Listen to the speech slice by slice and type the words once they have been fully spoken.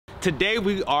Today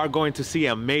we are going to see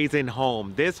an amazing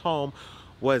home. This home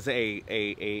was the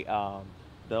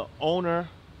owner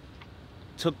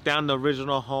took down the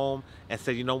original home and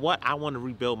said, you know what, I want to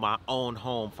rebuild my own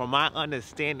home. From my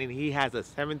understanding, he has a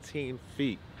 17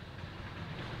 feet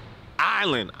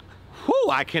island. Whew,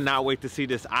 I cannot wait to see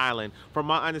this island. From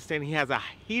my understanding, he has a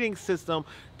heating system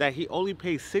that he only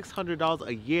pays $600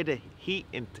 a year to heat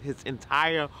in his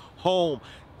entire home.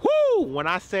 Whoo! When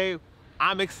I say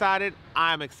I'm excited,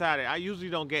 I'm excited. I usually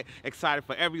don't get excited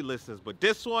for every listen, but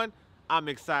this one, I'm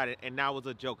excited, and that was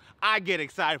a joke. I get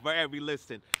excited for every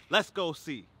listen. Let's go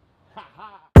see.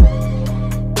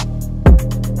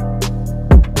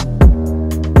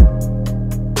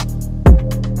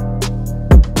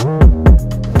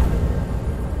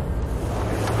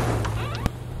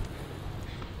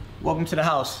 Welcome to the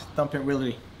house, Thumping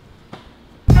Realty.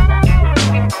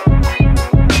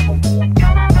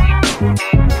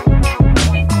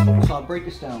 So I'll break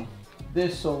this down.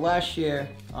 So last year,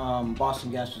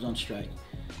 Boston Gas was on strike.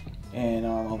 And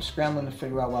I was scrambling to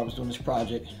figure out while I was doing this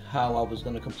project, how I was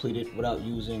gonna complete it without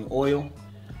using oil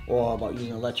or about using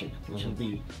electric, which would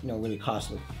be, really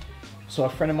costly. So a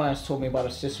friend of mine told me about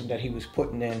a system that he was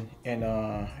putting in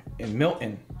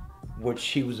Milton, which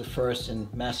he was the first in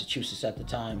Massachusetts at the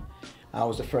time. I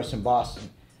was the first in Boston.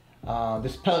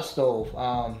 This pellet stove,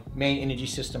 main energy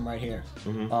system right here,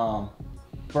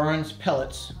 burns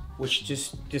pellets, which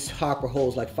this hopper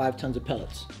holds like 5 tons of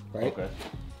pellets, right? Okay.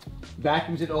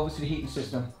 Vacuums it over to the heating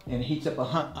system and heats up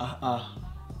a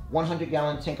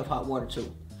 100-gallon tank of hot water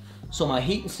too. So my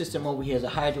heating system over here is a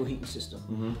hydro heating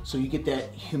system. So you get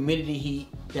that humidity heat.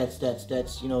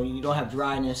 That's you don't have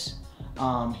dryness.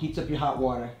 Heats up your hot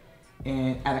water,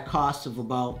 and at a cost of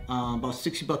about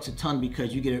 $60 a ton,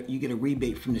 because you get a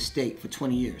rebate from the state for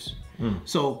 20 years.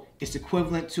 So it's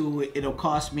equivalent to, it'll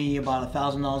cost me about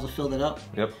 $1,000 to fill it up.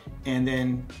 Yep. And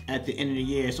then at the end of the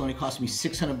year, it's only costing me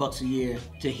 $600 a year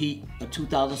to heat a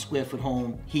 2,000 square foot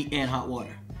home, heat and hot water.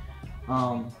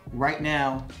 Right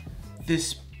now,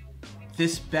 this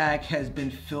bag has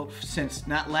been filled since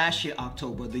not last year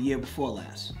October, the year before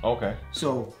last. Okay.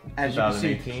 So as you can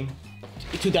see,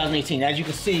 2018. As you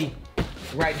can see,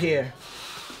 right here,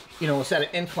 it's at an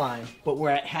incline, but we're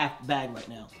at half bag right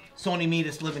now. It's only me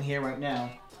that's living here right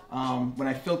now. When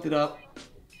I filled it up,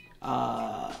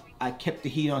 I kept the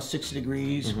heat on 60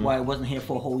 degrees while I wasn't here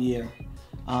for a whole year.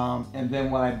 And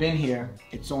then while I've been here,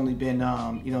 it's only been,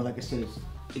 like I said,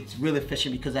 it's really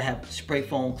efficient because I have spray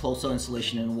foam close-up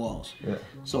insulation in the walls. Yeah.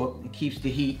 So it keeps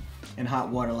the heat and hot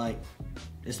water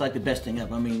it's like the best thing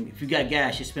ever. I mean, if you got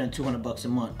gas, you're spending $200 a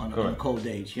month on cold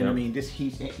days. You know what I mean? This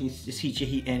heats your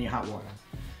heat and your hot water.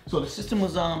 So the system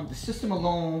alone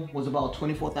was about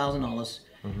 $24,000.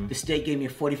 The state gave me a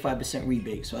 45%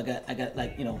 rebate, so I got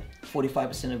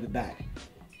 45% of it back.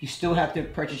 You still have to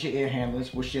purchase your air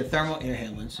handlers, which are thermal air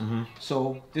handlers.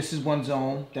 So this is one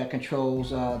zone that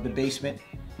controls the basement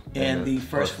and the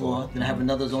first floor. Then I have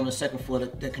another zone on the second floor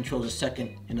that controls the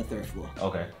second and the third floor.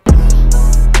 Okay.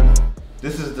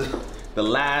 This is the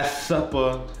Last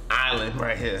Supper island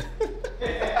right here.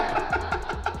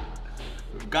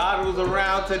 If God was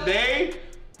around today,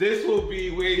 this will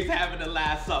be where he's having the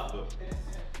Last Supper.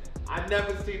 I've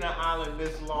never seen an island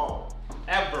this long,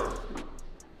 ever.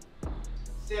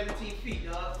 17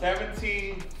 feet, dog.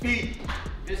 17 feet.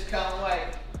 Discount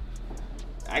white.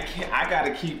 I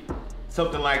gotta keep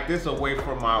something like this away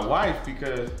from my wife,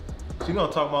 because she's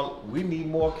gonna talk about, we need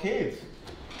more kids.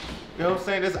 You know what I'm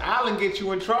saying? This island gets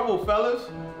you in trouble, fellas.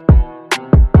 You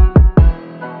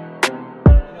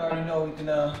already know you can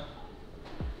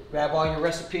grab all your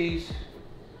recipes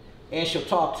and she'll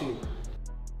talk to you.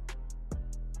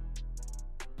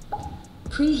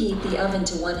 Preheat the oven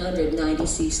to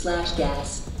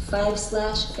 190°/gas,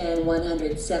 5/fan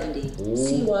 170.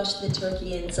 Wash the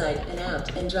turkey inside and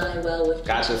out and dry well with.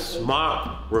 Got the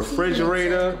smart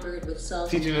refrigerator,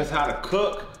 teaching us how to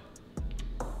cook.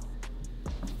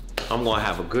 I'm gonna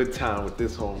have a good time with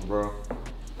this home, bro.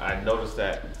 I noticed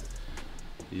that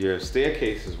your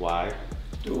staircase is wide.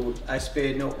 Dude,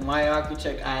 my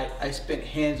architect, I spent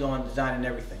hands-on designing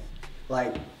everything.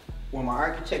 Like, when my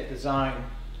architect designed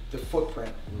the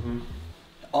footprint,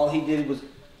 all he did was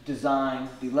design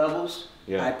the levels.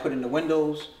 Yeah. I put in the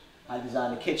windows, I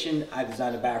designed the kitchen, I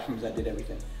designed the bathrooms, I did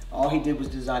everything. All he did was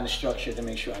design the structure to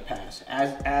make sure I passed.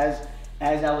 As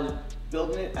I was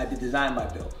building it, I did design by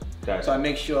build. Gotcha. So I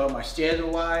make sure my stairs are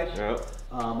wide. Yep.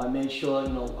 I made sure,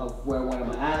 of where I wanted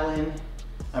my island.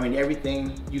 I mean,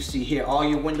 everything you see here, all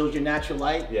your windows, your natural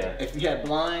light. Yeah. If you had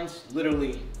blinds,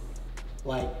 literally,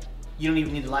 you don't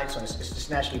even need the lights on. It's just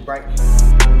naturally bright.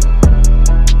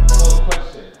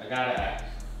 Question I gotta ask: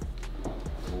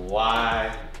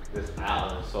 why the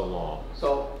so long.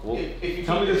 So Well, if you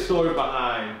tell me the story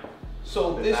behind.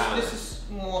 So this is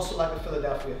more so like a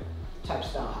Philadelphia type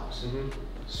style house.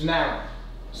 It's narrow.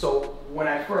 So when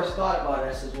I first thought about it,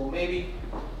 I said, well, maybe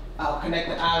I'll connect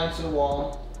the island to the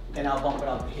wall and I'll bump it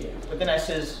out to here. But then I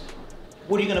says,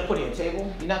 what are you gonna put here? A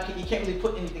table? You can't really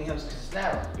put anything else because it's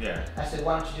narrow. Yeah. I said,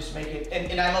 why don't you just make it?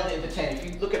 And I love to entertain. If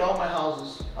you look at all my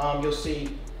houses, you'll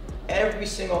see every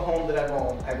single home that I've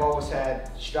owned, I've always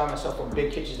had surround myself with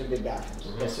big kitchens and big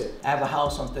bathrooms. That's it. I have a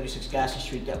house on 36 Gaston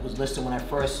Street that was listed when I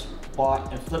first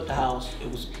bought and flipped the house. It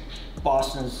was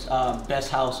Boston's best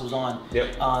house. It was on.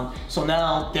 Yep. So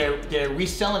now they're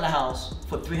reselling the house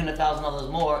for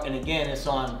 $300,000 more, and again, it's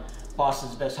on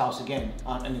Boston's best house again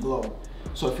in the globe.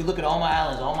 So if you look at all my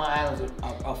islands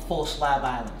are full slab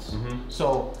islands.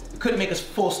 So we couldn't make a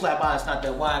full slab island, it's not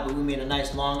that wide, but we made a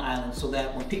nice long island so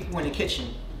that when people in the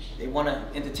kitchen, they want to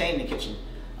entertain in the kitchen.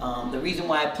 The reason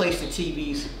why I placed the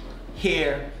TVs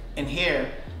here and here,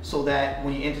 so that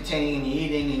when you're entertaining and you're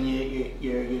eating and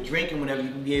you're drinking, whatever, you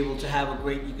can be able to have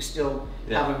you can still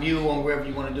have a view on wherever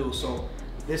you want to do. So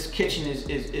this kitchen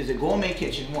is a gourmet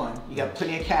kitchen, one. You got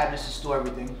plenty of cabinets to store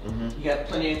everything. You got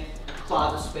plenty of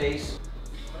closet space.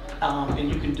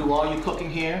 And you can do all your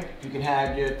cooking here. You can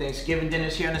have your Thanksgiving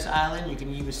dinners here on this island. You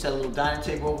can even set a little dining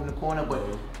table over in the corner. But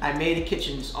I made a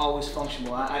kitchen that's always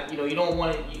functional. You don't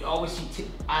want it. You always see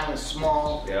islands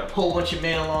small, whole bunch of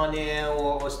mail on there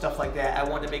or stuff like that. I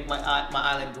wanted to make my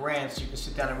island grand so you can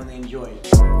sit down and really enjoy it.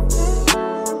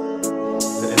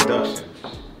 The induction.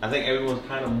 I think everyone's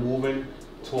kind of moving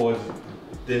towards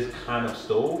this kind of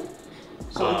stove.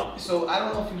 So I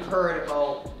don't know if you've heard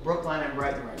about Brookline and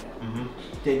Brighton right now.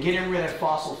 They're getting rid of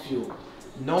fossil fuel.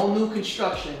 No new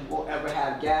construction will ever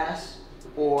have gas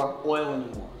or oil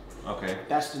anymore. Okay.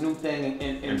 That's the new thing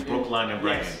in Brookline and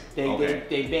Brighton. Yes,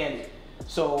 they banned it.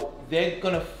 So they're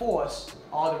gonna force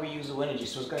all the reusable energy.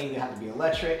 So it's gonna either have to be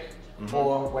electric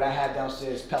or what I have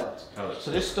downstairs, pellets.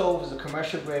 So this stove is a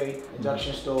commercial grade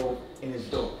induction stove and it's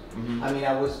dope. I mean,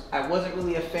 I wasn't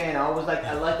really a fan. I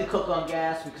like to cook on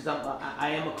gas because I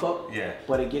am a cook. Yeah.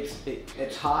 But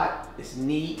it's hot, it's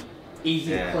neat,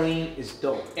 easy to clean, it's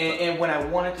dope. And when I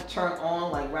wanted to turn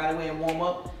on like right away and warm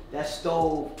up, that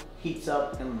stove heats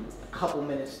up in a couple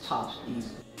minutes tops,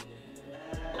 easy.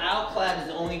 Alclad is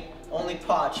the only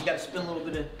pot. You got to spend a little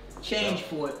bit of change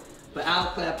for it. But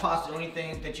Alclad pot's the only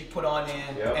thing that you put on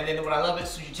there, and then what I love is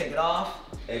as soon as you take it off,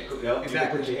 exactly,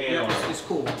 you put your hand on it. It's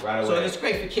cool. Right away. So it's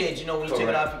great for kids, you know, when you take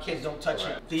it off, your kids don't touch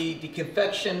it. The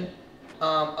confection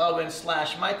oven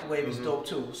 / microwave is dope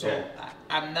too. So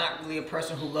I'm not really a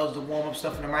person who loves to warm up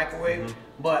stuff in the microwave,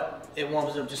 but it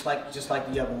warms up just like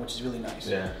the oven, which is really nice.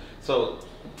 Yeah. So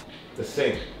the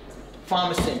sink.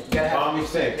 Farmer's sink. You gotta have a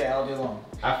sink. Yeah, all day long.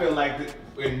 I feel like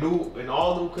in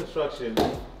all new construction,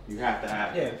 you have to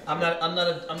have. Yeah, I'm not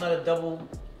a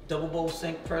double bowl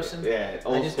sink person. Yeah,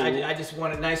 I just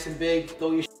want it nice and big.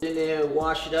 Throw your shit in there,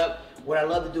 wash it up. What I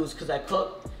love to do is because I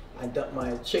cook, I dump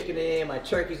my chicken in, my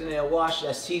turkeys in there, wash it.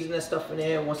 I season that stuff in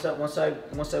there. Once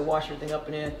I wash everything up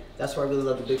in there, that's why I really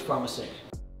love the big farmer sink.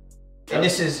 And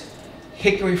this is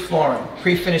hickory flooring,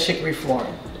 pre-finished hickory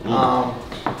flooring.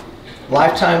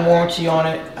 Lifetime warranty on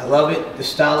it. I love it. The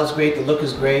style is great. The look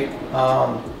is great.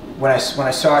 When I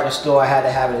saw it in the store, I had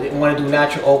to have it. I didn't want to do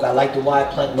natural oak. I like the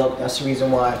wide plank look. That's the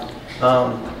reason why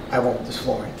I went with this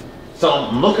flooring. So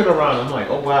I'm looking around. I'm like,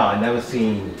 oh wow, I never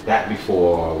seen that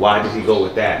before. Why did he go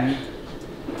with that?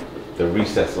 The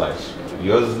recessed lights.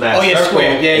 Yours is not. Oh yeah,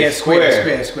 square.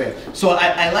 Yeah, square. So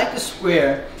I like the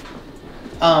square.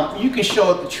 You can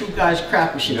show the true guy's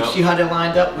craftsmanship. You see how they're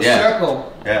lined up? The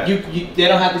circle, they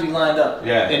don't have to be lined up.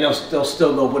 Yeah. And they'll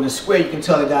still go. But in the square, you can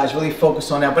tell the guys really focus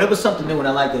on that. But it was something new and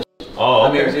I like this. Oh,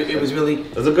 okay. I mean, it was really.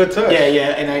 It was a good touch.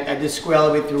 Yeah, and I did square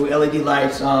all the way through LED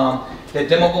lights. They're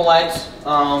dimmable lights,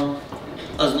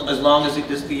 as long as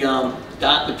it's the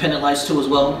dependent lights too as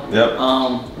well. Yep.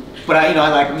 But I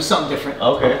like it. It was something different.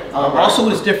 Okay. Also,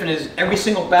 what's different is every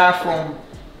single bathroom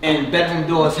and bedroom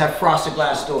doors have frosted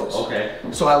glass doors. Okay.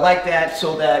 So I like that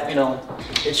so that,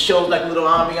 it shows like a little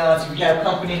ambiance. If you have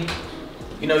company,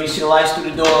 you see the lights through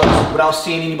the doors without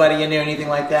seeing anybody in there or anything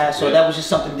like that. So that was just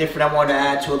something different I wanted to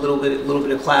add to a little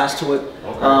bit of class to it.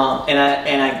 Okay. And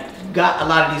I got a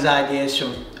lot of these ideas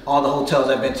from all the hotels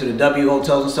I've been to, the W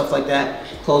hotels and stuff like that.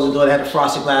 Close the door, they had the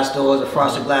frosted glass doors, the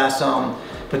frosted glass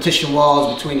partition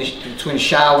walls between the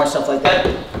shower and stuff like that.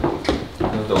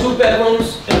 2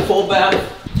 bedrooms and a full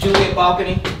bath. Juliet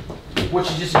balcony, which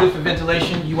is just good for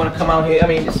ventilation. You want to come out here. I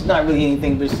mean, it's not really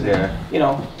anything, but it's,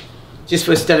 just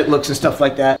for aesthetic looks and stuff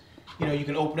like that. You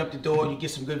can open up the door and you get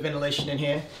some good ventilation in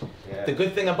here. Yeah. The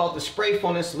good thing about the spray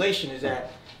foam installation is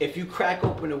that if you crack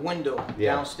open a window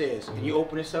downstairs and you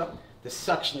open this up, the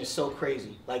suction is so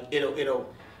crazy. Like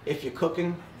it'll if you're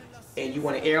cooking and you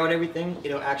want to air out everything,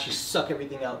 it'll actually suck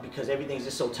everything out because everything's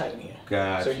just so tight in here.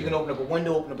 Gotcha. So you can open up a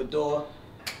window, open up a door.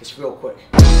 It's real quick.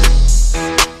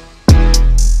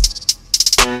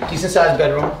 Decent sized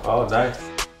bedroom. Oh, nice.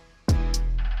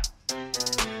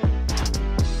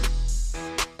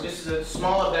 This is a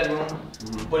smaller bedroom,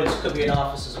 but it could be an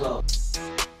office as well.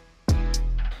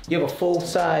 You have a full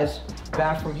size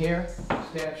bathroom here,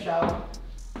 stand-up shower.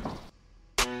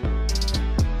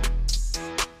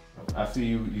 I see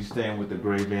you staying with the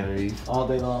gray vanities. All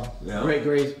day long. Yep.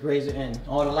 Great grays are in.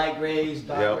 All the light grays,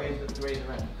 dark grays, the grays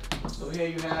are in. So here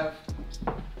you have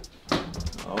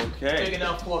big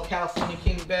enough for a California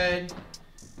king bed,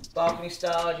 balcony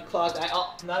style, your closet.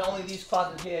 Not only these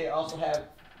closets here, I also have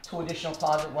 2 additional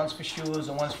closets. One's for shoes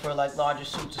and one's for like larger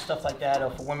suits and stuff like that, or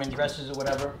for women's dresses or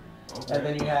whatever. Okay. And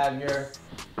then you have your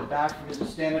bathroom is a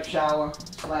stand-up shower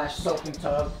 / soaking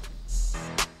tub. This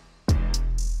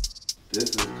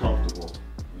is comfortable,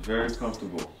 very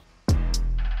comfortable.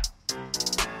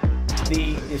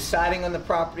 The siding on the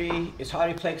property is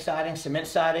hardy plank siding, cement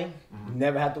siding.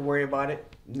 Never have to worry about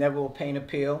it. Never will paint or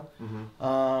peel.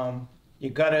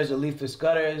 Your gutters are leafless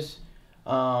gutters.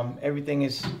 Everything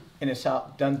is in this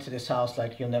house, done to this house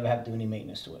like you'll never have to do any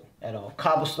maintenance to it at all.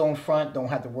 Cobblestone front, don't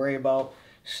have to worry about,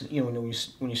 you know,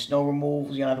 when you snow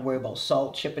removes, you don't have to worry about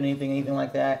salt, chipping, anything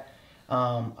like that.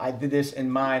 I did this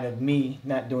in mind of me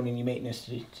not doing any maintenance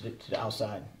to the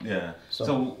outside. Yeah.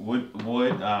 So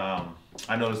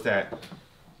I noticed that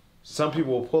some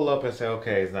people will pull up and say,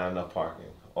 okay, it's not enough parking.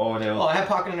 Or they'll... Oh, I have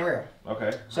parking in the rear.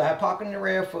 Okay. So I have parking in the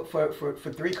rear for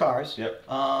 3 cars. Yep.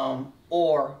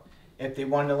 Or if they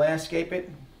wanted to landscape it,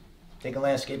 they can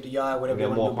landscape the yard, whatever they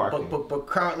want to do. But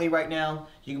currently, right now,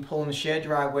 you can pull in the shared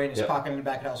driveway and it's parking in the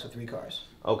back of the house for 3 cars.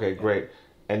 Okay, great.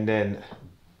 And then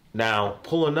now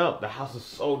pulling up, the house is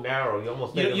so narrow. You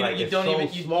almost think it's so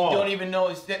small. You don't even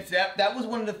know. That was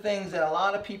one of the things that a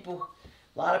lot of people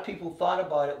thought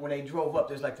about it when they drove up.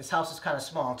 There's like, this house is kind of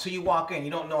small. Until you walk in,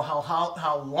 you don't know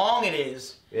how long it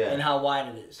is and how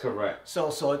wide it is. Correct.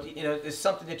 So you know, it's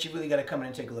something that you really got to come in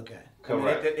and take a look at.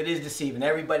 Correct. I mean, it is deceiving.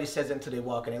 Everybody says it until they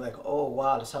walk in. They're like, oh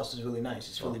wow, this house is really nice.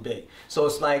 It's really big. So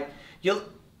it's like,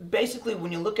 basically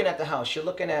when you're looking at the house, you're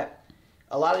looking at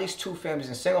a lot of these 2 families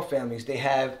and single families. They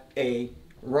have a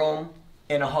room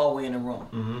and a hallway in a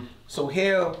room. So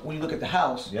here, when you look at the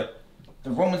house, the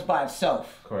room is by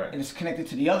itself. Correct. And it's connected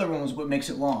to the other rooms, what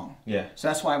makes it long. Yeah. So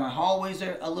that's why my hallways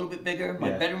are a little bit bigger. My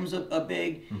bedrooms are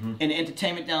big, and the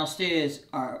entertainment downstairs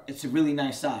it's a really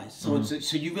nice size. So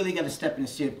so you really got to step in and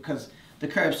see it, because the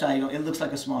curbside, you know, it looks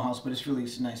like a small house, but it's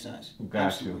a nice size.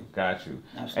 Got you.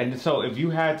 Absolutely. And so if you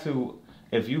had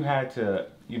to,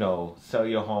 you know, sell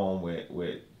your home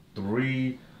with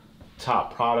 3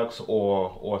 top products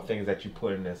or things that you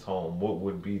put in this home, what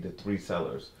would be the 3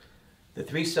 sellers? The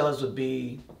 3 sellers would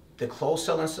be the closed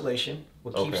cell insulation,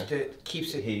 which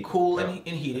keeps it cool and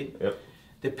heated. Yep.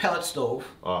 The pellet stove.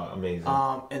 Oh, amazing.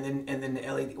 And then the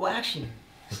LED. Well, actually,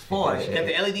 4. You got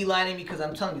the LED lighting, because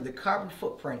I'm telling you, the carbon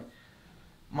footprint.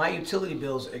 My utility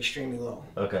bills are extremely low.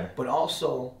 Okay. But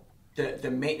also the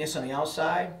maintenance on the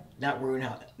outside. Not worrying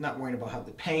about how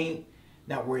the paint.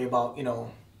 Not worrying about, you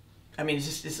know. I mean,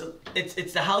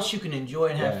 it's the house you can enjoy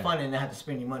and have fun and not have to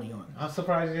spend your money on. I'm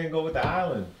surprised you didn't go with the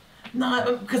island.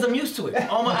 No, because I'm used to it.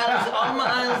 All my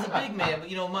islands are big, man. But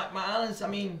you know, my islands. I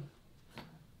mean,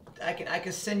 I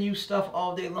can send you stuff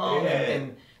all day long,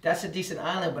 and that's a decent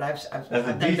island. But I've that's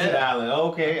a decent island.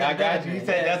 Okay, I got you. You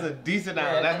said that's a decent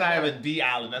island. That's not even the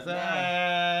island. That's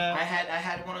I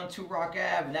had one on 2 Rock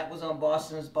Ave, and that was on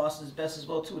Boston's Best as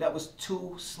well too. That was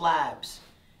 2 slabs,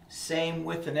 same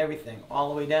width and everything, all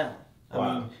the way down. I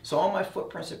mean, so all my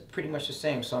footprints are pretty much the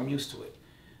same. So I'm used to it.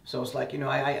 So it's like, you know,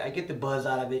 I get the buzz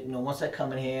out of it. You know, once I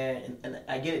come in here and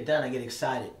I get it done, I get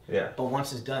excited. Yeah. But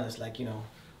once it's done, it's like, you know.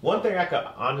 One thing I could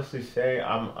honestly say,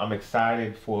 I'm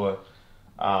excited for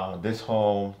this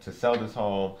home, to sell this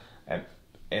home,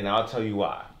 and I'll tell you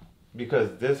why.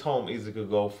 Because this home easily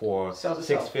could go for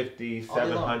 $650,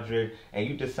 $700, and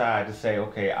you decide to say,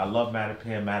 okay, I love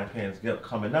Mattapan. Mattapan's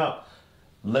coming up.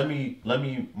 Let me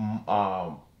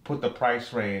put the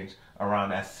price range around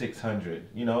that $600.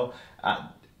 You know,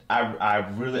 I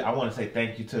want to say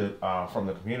thank you to from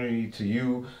the community to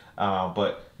you,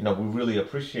 but you know, we really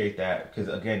appreciate that, because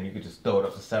again, you could just throw it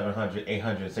up to $700,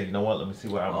 $800, and say, you know what, let me see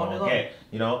what I'm gonna get,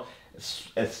 you know.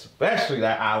 Especially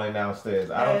that island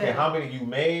downstairs. I don't care how many you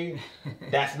made.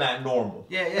 That's not normal.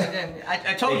 Yeah.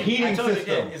 I told you. Heating I told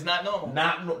system. you, it's not normal.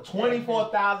 Not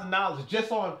 $24,000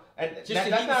 just on. And just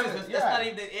that's not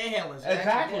even the air handlers.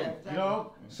 Exactly. Exactly. You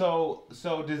know. So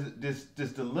this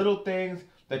the little things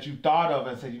that you thought of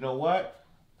and said, you know what?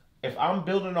 If I'm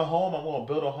building a home, I'm gonna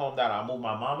build a home that I move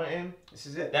my mama in. This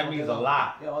is it. That means a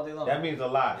lot. Yeah, all day long. That means a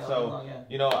lot. Yeah, so long, yeah.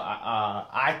 you know,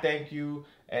 I thank you,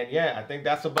 and yeah, I think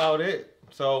that's about it.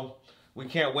 So we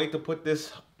can't wait to put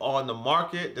this on the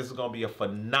market. This is gonna be a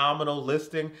phenomenal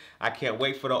listing. I can't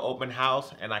wait for the open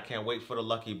house, and I can't wait for the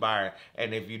lucky buyer.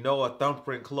 And if you know a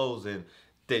thumbprint closing,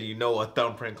 then you know a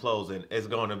thumbprint closing is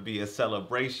going to be a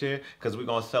celebration, because we're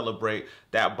going to celebrate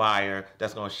that buyer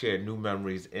that's going to share new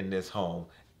memories in this home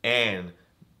and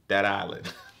that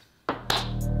island.